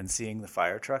Rome and seeing the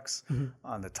fire trucks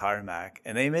on the tarmac,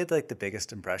 and they made like the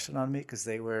biggest impression on me because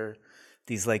they were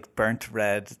these like burnt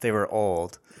red. They were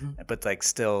old, but like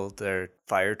still they're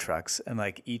fire trucks, and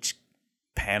like each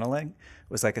paneling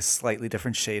was like a slightly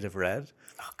different shade of red.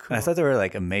 Oh, cool. And I thought they were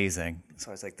like amazing.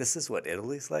 So I was like, this is what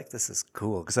Italy's like. This is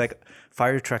cool. Because like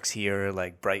fire trucks here are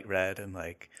like bright red and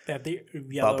like the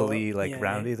yellow, bubbly, like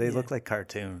roundy. They look like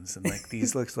cartoons. And like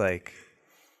these looked like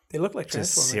they look like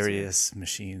just serious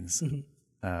machines.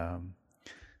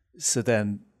 So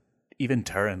then even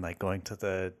Turin, like going to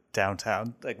the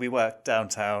downtown, like we walked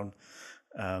downtown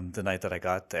the night that I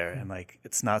got there, and like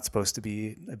it's not supposed to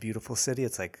be a beautiful city.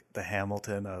 It's like the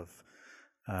Hamilton of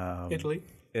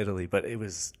Italy, but it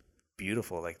was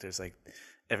beautiful. Like there's like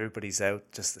everybody's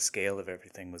out. Just the scale of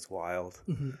everything was wild.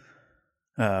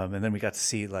 And then we got to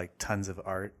see like tons of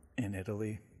art in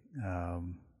Italy.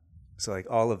 So like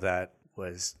all of that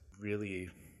was really,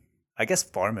 I guess,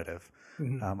 formative.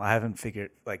 I haven't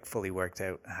fully worked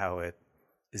out how it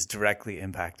is directly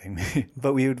impacting me.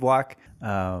 But we would walk.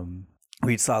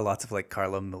 We saw lots of like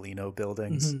Carlo Molino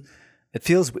buildings. It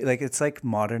feels like it's like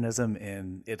modernism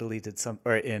in Italy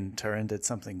in Turin did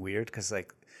something weird, because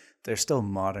like they're still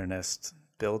modernist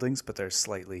buildings, but they're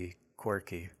slightly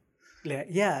quirky.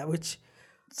 Yeah, which.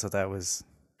 So that was.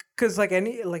 Because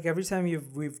every time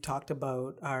we've talked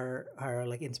about our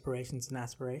like inspirations and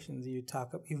aspirations, you've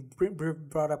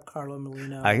brought up Carlo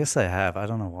Molino. I guess I have. I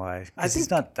don't know why. I think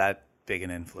he's not that big an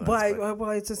influence.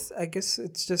 Well, it's just. I guess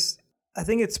it's just. I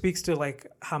think it speaks to like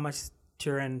how much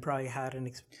Turin probably had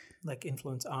an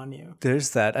influence on you.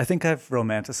 There's that. I think I've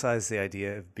romanticized the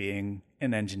idea of being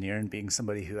an engineer and being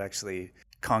somebody who actually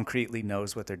concretely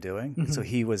knows what they're doing. So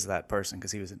he was that person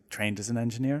because he was trained as an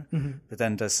engineer, but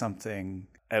then does something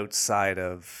outside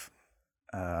of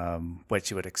what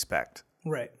you would expect.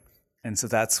 Right. And so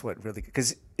that's what really,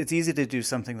 because it's easy to do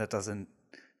something that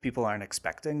people aren't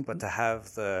expecting, but to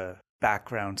have the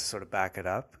background to sort of back it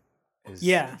up is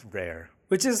rare.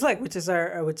 Which is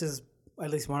at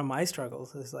least one of my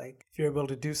struggles, is like if you're able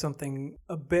to do something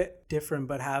a bit different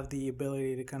but have the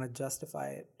ability to kind of justify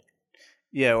it.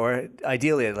 Yeah, or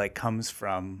ideally it like comes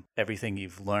from everything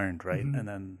you've learned, right? And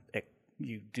then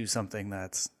you do something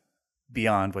that's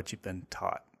beyond what you've been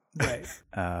taught. Right.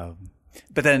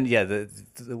 But then, yeah,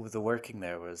 the working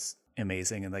there was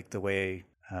amazing, and like the way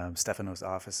Stefano's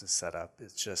office is set up,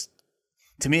 it's just,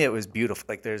 to me, it was beautiful.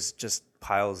 Like there's just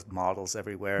piles of models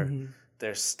everywhere.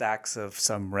 There's stacks of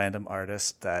some random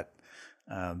artist that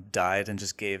died and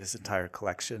just gave his entire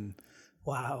collection.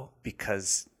 Wow.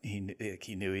 Because he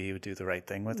knew he would do the right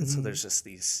thing with it. So there's just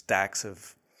these stacks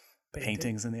of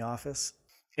paintings in the office.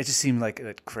 It just seemed like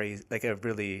a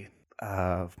really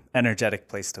energetic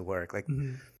place to work. Like,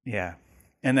 yeah.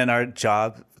 And then our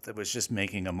job was just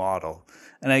making a model.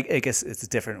 And I guess it's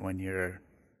different when you're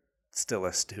still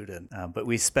a student. But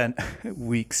we spent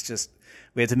weeks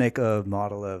we had to make a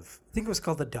model of... I think it was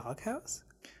called the Doghouse?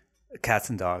 Cats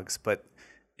and dogs, but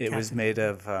it was made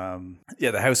of...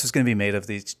 the house was going to be made of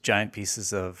these giant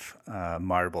pieces of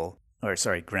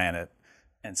granite.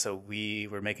 And so we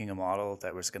were making a model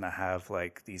that was going to have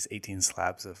like these 18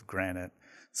 slabs of granite.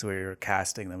 So we were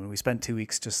casting them, and we spent 2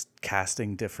 weeks just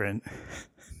casting different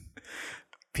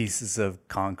pieces of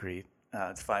concrete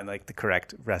to find like the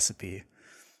correct recipe.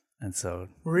 And so...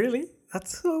 Really?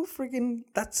 That's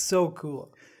so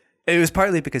cool. It was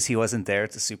partly because he wasn't there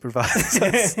to supervise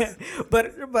us.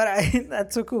 but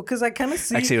that's so cool, because I kind of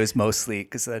see... Actually, it was mostly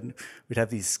because then we'd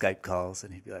have these Skype calls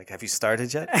and he'd be like, have you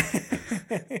started yet?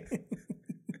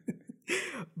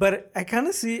 But I kind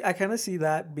of see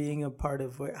that being a part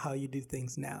of how you do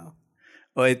things now.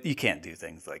 Well, you can't do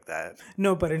things like that.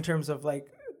 No, but in terms of like,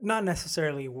 not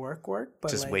necessarily work, but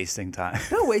just like, wasting time.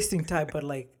 Not wasting time, but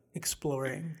like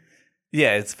exploring.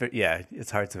 Yeah,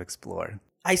 it's hard to explore.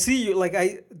 I see you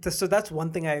so that's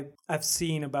one thing I've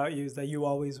seen about you, is that you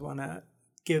always want to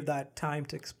give that time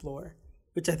to explore,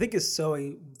 which I think is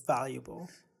so valuable.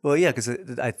 Well, yeah, because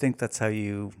I think that's how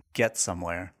you get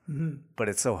somewhere, but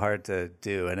it's so hard to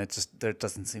do, and there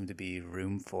doesn't seem to be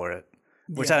room for it,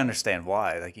 which I understand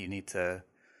why. Like you need to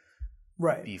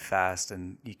be fast,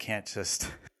 and you can't just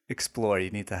explore. You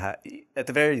need to at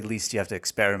the very least, you have to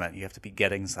experiment. You have to be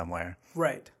getting somewhere.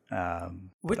 Right. So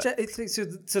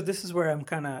this is where I'm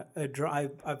kind of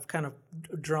I've kind of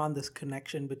drawn this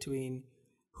connection between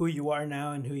who you are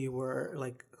now and who you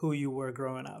were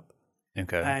growing up.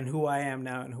 Okay. And who I am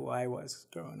now and who I was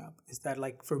growing up. Is that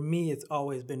like, for me, it's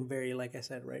always been very, like I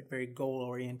said, right, very goal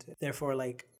oriented. Therefore,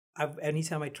 like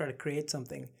anytime I try to create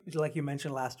something, like you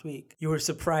mentioned last week, you were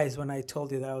surprised when I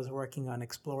told you that I was working on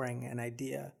exploring an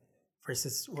idea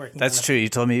versus working. That's true. You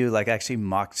told me you like actually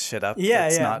mocked shit up.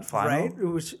 It's not final. Right.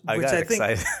 Which I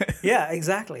think. Yeah,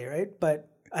 exactly. Right. But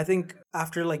I think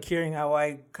after like hearing how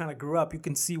I kind of grew up, you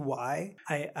can see why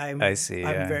I'm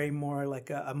very more like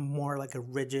I'm more like a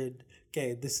rigid.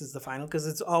 Okay, this is the final, because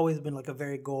it's always been like a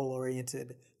very goal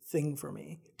oriented thing for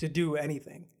me to do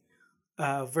anything.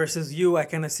 Versus you, I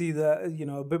kind of see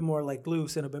a bit more like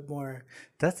loose and a bit more.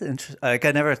 That's interesting. Like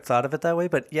I never thought of it that way,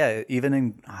 but yeah, even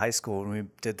in high school when we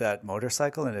did that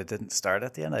motorcycle and it didn't start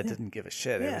at the end, I didn't give a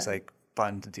shit. Yeah. It was like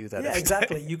fun to do that. Yeah,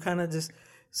 exactly. You kind of just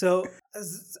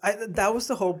that was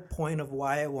the whole point of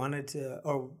why I wanted to,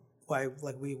 or why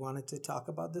we wanted to talk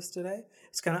about this today.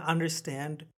 It's kind of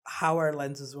understand how our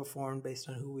lenses were formed based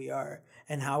on who we are,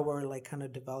 and how we're like kind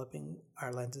of developing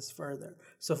our lenses further.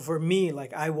 So for me,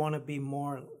 like I want to be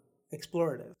more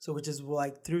explorative. So which is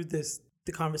like through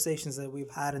the conversations that we've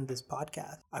had in this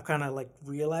podcast, I've kind of like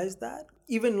realized that.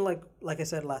 Even like I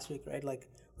said last week, right? Like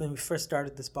when we first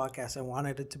started this podcast, I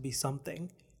wanted it to be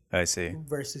something. I see.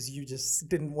 Versus you just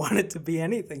didn't want it to be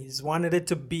anything. You just wanted it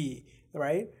to be,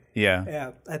 right? Yeah.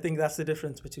 Yeah. I think that's the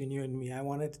difference between you and me. I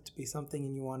wanted it to be something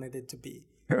and you wanted it to be.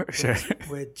 Sure.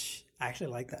 Which I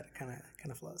actually like that. It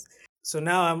kind of flows. So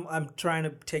now I'm trying to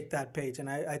take that page, and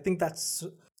I think that's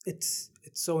it's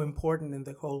so important in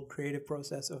the whole creative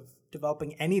process of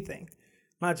developing anything,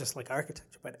 not just like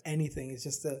architecture, but anything. It's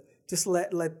just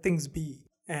let things be,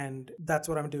 and that's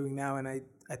what I'm doing now. And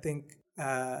I think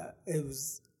it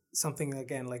was something,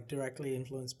 again, like directly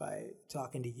influenced by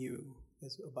talking to you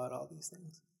about all these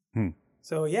things.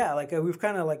 So yeah, like we've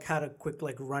kind of like had a quick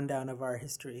like rundown of our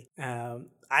history.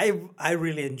 I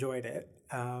really enjoyed it,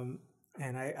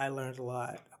 and I learned a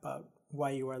lot about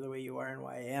why you are the way you are and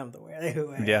why I am the way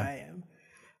I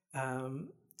am.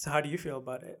 So how do you feel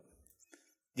about it?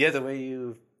 Yeah, the way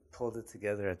you pulled it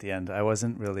together at the end, I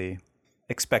wasn't really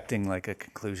expecting like a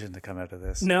conclusion to come out of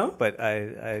this. No, but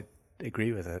I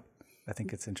agree with it. I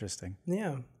think it's interesting.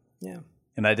 Yeah.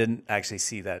 And I didn't actually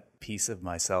see that piece of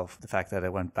myself, the fact that I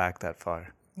went back that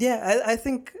far. Yeah, I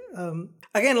think,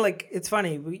 again, like, it's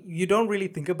funny. You don't really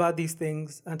think about these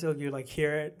things until you, like,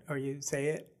 hear it or you say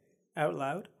it out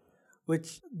loud,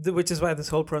 which is why this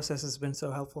whole process has been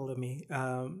so helpful to me,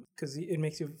 because it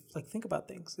makes you, like, think about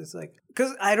things. It's like,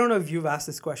 because I don't know if you've asked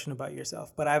this question about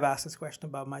yourself, but I've asked this question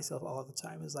about myself all the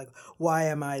time. It's like, why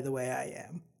am I the way I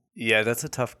am? Yeah, that's a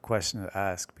tough question to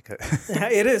ask because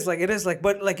it is like,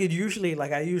 but like it usually,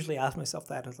 like I usually ask myself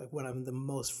that. It's like when I'm in the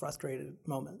most frustrated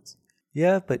moments.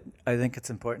 Yeah, but I think it's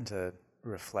important to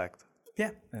reflect. Yeah,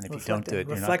 and if you don't do it,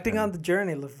 reflecting on the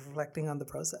journey, reflecting on the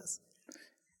process.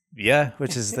 Yeah,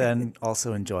 which is then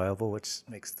also enjoyable, which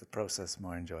makes the process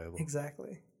more enjoyable.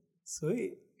 Exactly.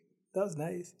 Sweet. That was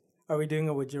nice. Are we doing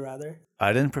a would you rather?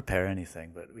 I didn't prepare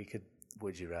anything, but we could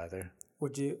would you rather.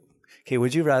 Would you? Okay,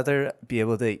 would you rather be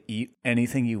able to eat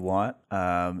anything you want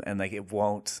and like it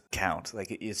won't count? Like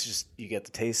it's just you get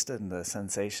the taste and the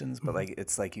sensations, but like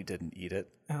it's like you didn't eat it.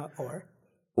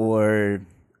 Or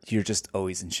you're just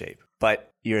always in shape.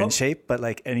 But you're in shape, but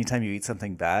like anytime you eat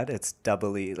something bad, it's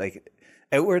doubly like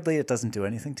outwardly it doesn't do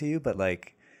anything to you, but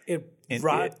like it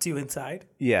rots you inside.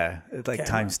 Yeah, like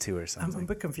times 2 or something. I'm a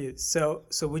bit confused. So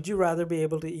would you rather be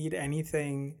able to eat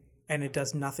anything and it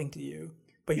does nothing to you?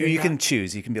 But you can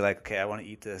choose. You can be like, okay, I want to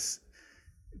eat this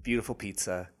beautiful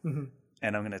pizza, and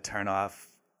I'm going to turn off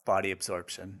body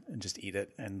absorption and just eat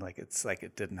it, and like it's like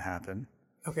it didn't happen.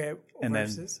 Okay. And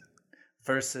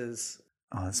versus,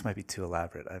 oh, this might be too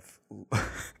elaborate.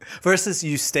 Versus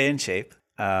you stay in shape,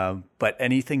 but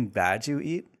anything bad you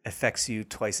eat affects you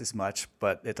twice as much,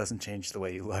 but it doesn't change the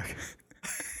way you look.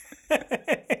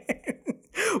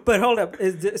 But hold up.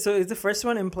 Is the first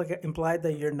one implied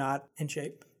that you're not in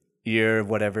shape? You're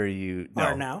whatever you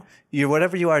are now. You're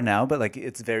whatever you are now, but like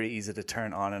it's very easy to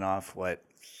turn on and off what.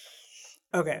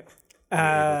 Okay,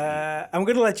 I'm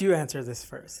gonna let you answer this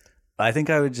first. I think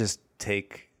I would just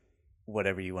take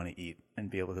whatever you want to eat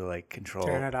and be able to like control.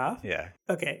 Turn it off. Yeah.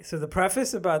 Okay, so the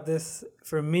preface about this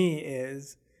for me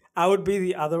is I would be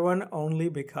the other one only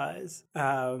because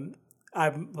I'm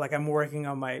working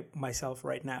on myself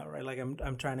right now, right? Like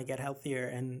I'm trying to get healthier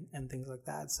and things like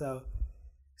that.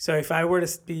 So if I were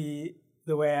to be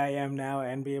the way I am now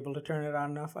and be able to turn it on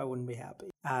and off, I wouldn't be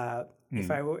happy. If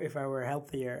I were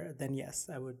healthier, then yes,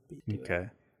 I would be. Okay.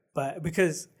 But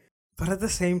at the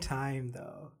same time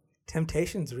though,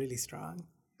 temptation's really strong.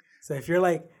 So if you're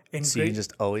like you can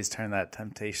just always turn that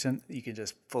temptation. You can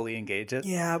just fully engage it.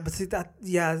 Yeah, but see that.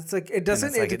 Yeah, it's like it doesn't.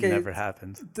 It's like it never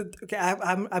happened. Okay,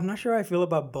 I'm not sure how I feel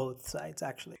about both sides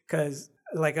actually, because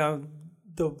like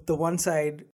the one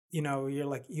side. You know, you're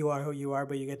like, you are who you are,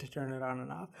 but you get to turn it on and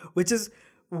off, which is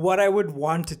what I would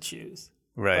want to choose.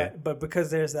 Right. But because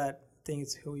there's that thing,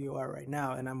 it's who you are right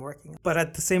now, and I'm working. But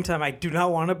at the same time, I do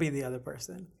not want to be the other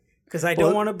person because I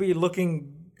don't want to be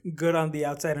looking good on the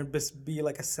outside and just be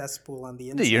like a cesspool on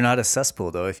the inside. You're not a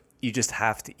cesspool, though. If you just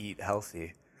have to eat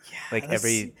healthy. Yeah. Like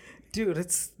Dude,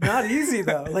 it's not easy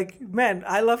though. Like, man,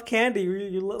 I love candy.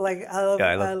 I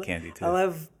love candy too. I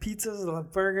love pizzas. I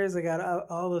love burgers. I got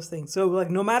all those things. So, like,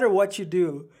 no matter what you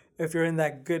do, if you're in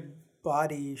that good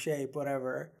body shape,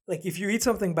 whatever, like, if you eat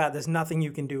something bad, there's nothing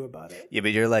you can do about it. Yeah,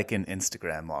 but you're like an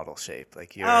Instagram model shape.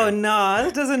 Like, you're. Oh no,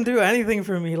 that doesn't do anything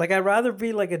for me. Like, I'd rather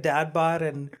be like a dad bod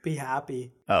and be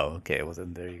happy. Oh, okay. Well,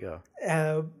 then there you go.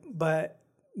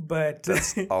 But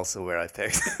that's also where I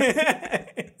picked.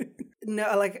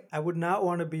 No, like I would not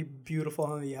want to be beautiful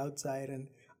on the outside and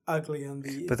ugly on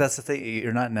the. But that's the thing.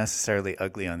 You're not necessarily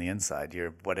ugly on the inside.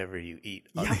 You're whatever you eat.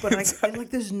 Yeah, but like,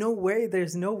 there's no way.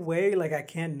 Like, I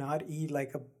can't not eat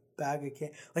like a bag of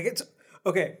candy. Like, it's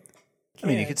okay. I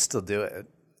mean, you could still do it.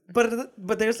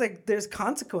 But there's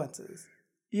consequences.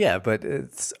 Yeah, but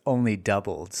it's only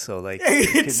doubled. So like,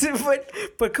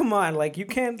 but come on, like you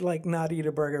can't like not eat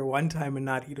a burger one time and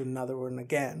not eat another one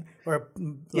again. Or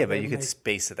yeah, but you could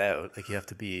space it out. Like you have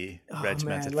to be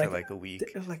regimented for like a week.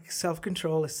 Like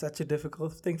self-control is such a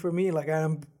difficult thing for me. Like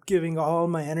I'm giving all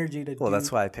my energy to. Well, that's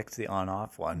why I picked the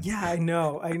on-off one. Yeah, I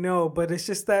know, but it's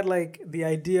just that like the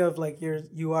idea of like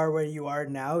you are where you are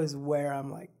now is where I'm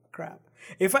like crap.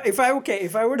 If I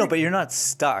were no, but you're not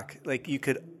stuck. Like you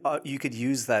could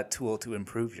use that tool to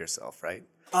improve yourself, right?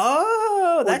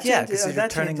 Oh, that's yeah, because you're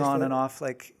turning on and off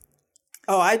like.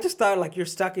 Oh, I just thought like you're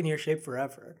stuck in your shape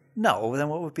forever. No, then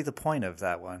what would be the point of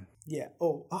that one? Yeah.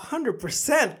 Oh,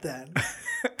 100% then.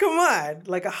 Come on,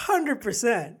 like 100%.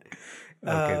 Okay,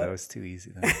 that was too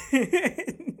easy then.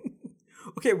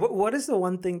 Okay, what is the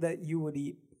one thing that you would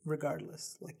eat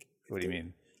regardless? Like, what do you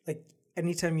mean? Like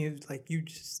anytime you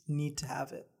just need to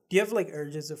have it. Do you have like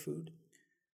urges of food?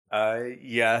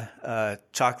 Yeah,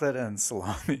 chocolate and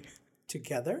salami.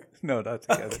 Together? No, not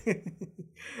together. Okay.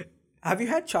 Have you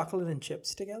had chocolate and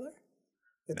chips together?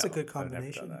 It's a good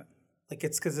combination. I've never done that. Like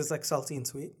it's because it's like salty and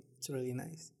sweet. It's really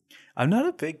nice. I'm not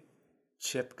a big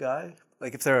chip guy.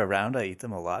 Like if they're around, I eat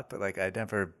them a lot, but like I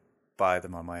never buy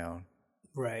them on my own.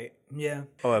 Right. Yeah.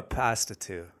 Oh, a pasta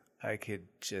too. I could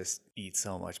just eat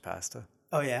so much pasta.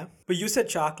 Oh yeah, but you said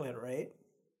chocolate, right?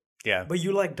 Yeah. But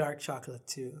you like dark chocolate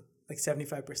too, like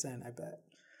 75%, I bet.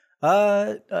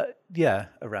 Yeah,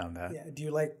 around that. Yeah. Do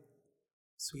you like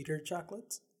sweeter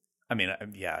chocolates? I mean,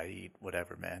 yeah, I eat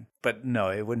whatever, man. But no,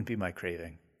 it wouldn't be my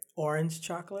craving. Orange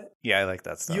chocolate? Yeah, I like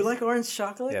that stuff. You like orange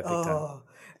chocolate? Yeah, big time.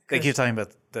 Like you're talking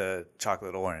about the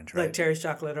chocolate orange, right? Like Terry's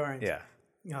chocolate orange. Yeah.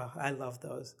 Oh, I love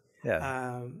those.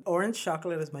 Yeah. Orange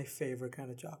chocolate is my favorite kind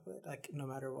of chocolate. Like no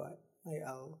matter what,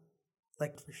 I'll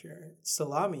like for sure.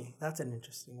 Salami, that's an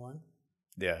interesting one.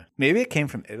 Yeah. Maybe it came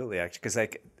from Italy actually, because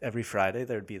like every Friday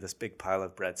there'd be this big pile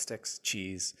of breadsticks,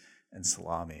 cheese, and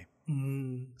salami.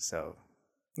 So.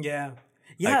 Yeah.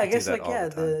 Yeah, I guess like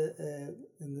and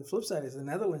the flip side is the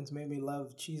Netherlands made me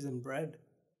love cheese and bread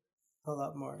a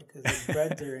lot more because their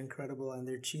breads are incredible and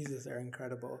their cheeses are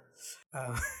incredible.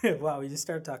 Wow, we just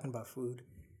started talking about food.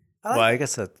 I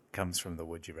guess that comes from the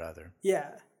would you rather.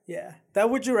 Yeah. That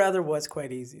would you rather was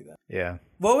quite easy though. Yeah.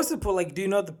 What was the like? Do you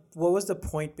know what was the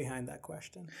point behind that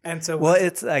question? And so,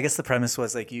 I guess the premise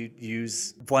was like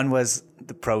one was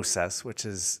the process, which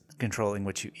is controlling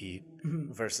what you eat,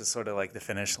 versus sort of like the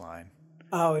finish line.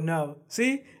 Oh no!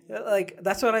 See, like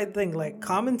that's what I think. Like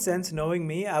common sense, knowing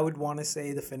me, I would want to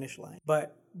say the finish line,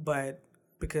 but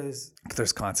because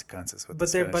there's consequences with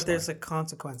there's like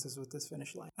consequences with this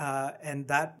finish line, and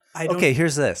that I don't. Okay,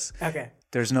 here's this. Okay.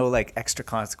 There's no like extra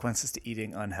consequences to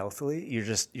eating unhealthily.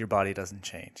 Your body doesn't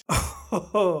change.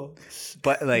 Oh.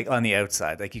 But like on the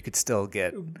outside, like you could still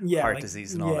get heart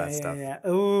disease and all that stuff. Yeah.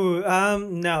 Oh,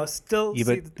 no, still. Yeah,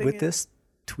 but with this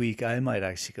tweak, I might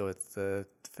actually go with the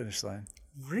finish line.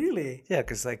 Really? Yeah,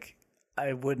 because like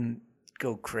I wouldn't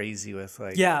go crazy with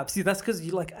like. Yeah, see, that's because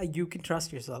you can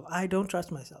trust yourself. I don't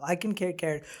trust myself. I can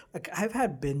care. Like I've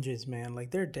had binges, man.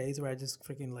 Like there are days where I just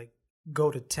freaking like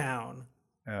go to town.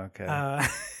 Okay.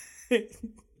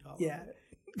 Yeah.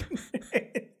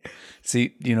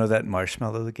 See, you know that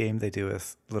marshmallow game they do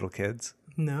with little kids?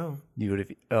 No. You would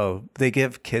have. Oh, they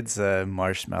give kids a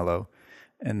marshmallow,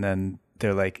 and then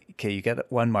they're like, "Okay, you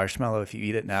get one marshmallow. If you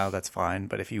eat it now, that's fine.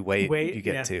 But if you wait you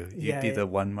get two. You'd be the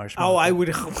one marshmallow." Oh, I would.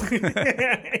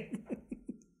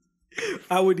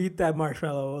 I would eat that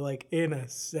marshmallow like in a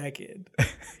second,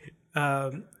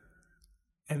 and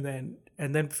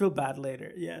then feel bad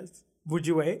later. Yes. Would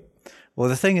you wait? Well,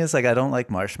 the thing is, like, I don't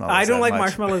like marshmallows. I don't like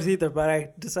marshmallows either, but I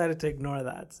decided to ignore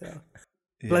that. So,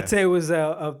 let's say it was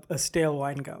a stale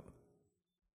wine gum.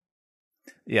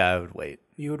 Yeah, I would wait.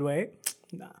 You would wait?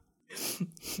 Nah.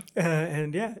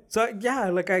 And yeah, so yeah,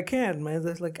 like I can, man.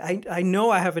 That's like I know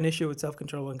I have an issue with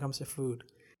self-control when it comes to food.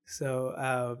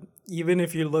 So even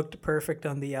if you looked perfect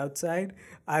on the outside,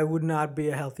 I would not be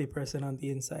a healthy person on the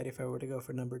inside if I were to go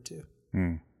for number 2.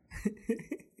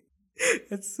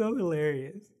 That's so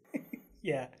hilarious.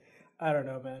 Yeah, I don't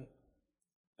know,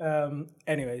 man.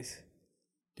 Anyways,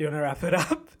 do you want to wrap it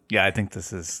up? Yeah, I think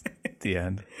this is the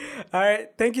end. All right.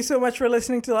 Thank you so much for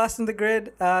listening to Lost in the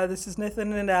Grid. This is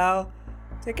Nathan and Al.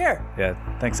 Take care.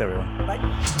 Yeah. Thanks, everyone.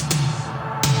 Bye.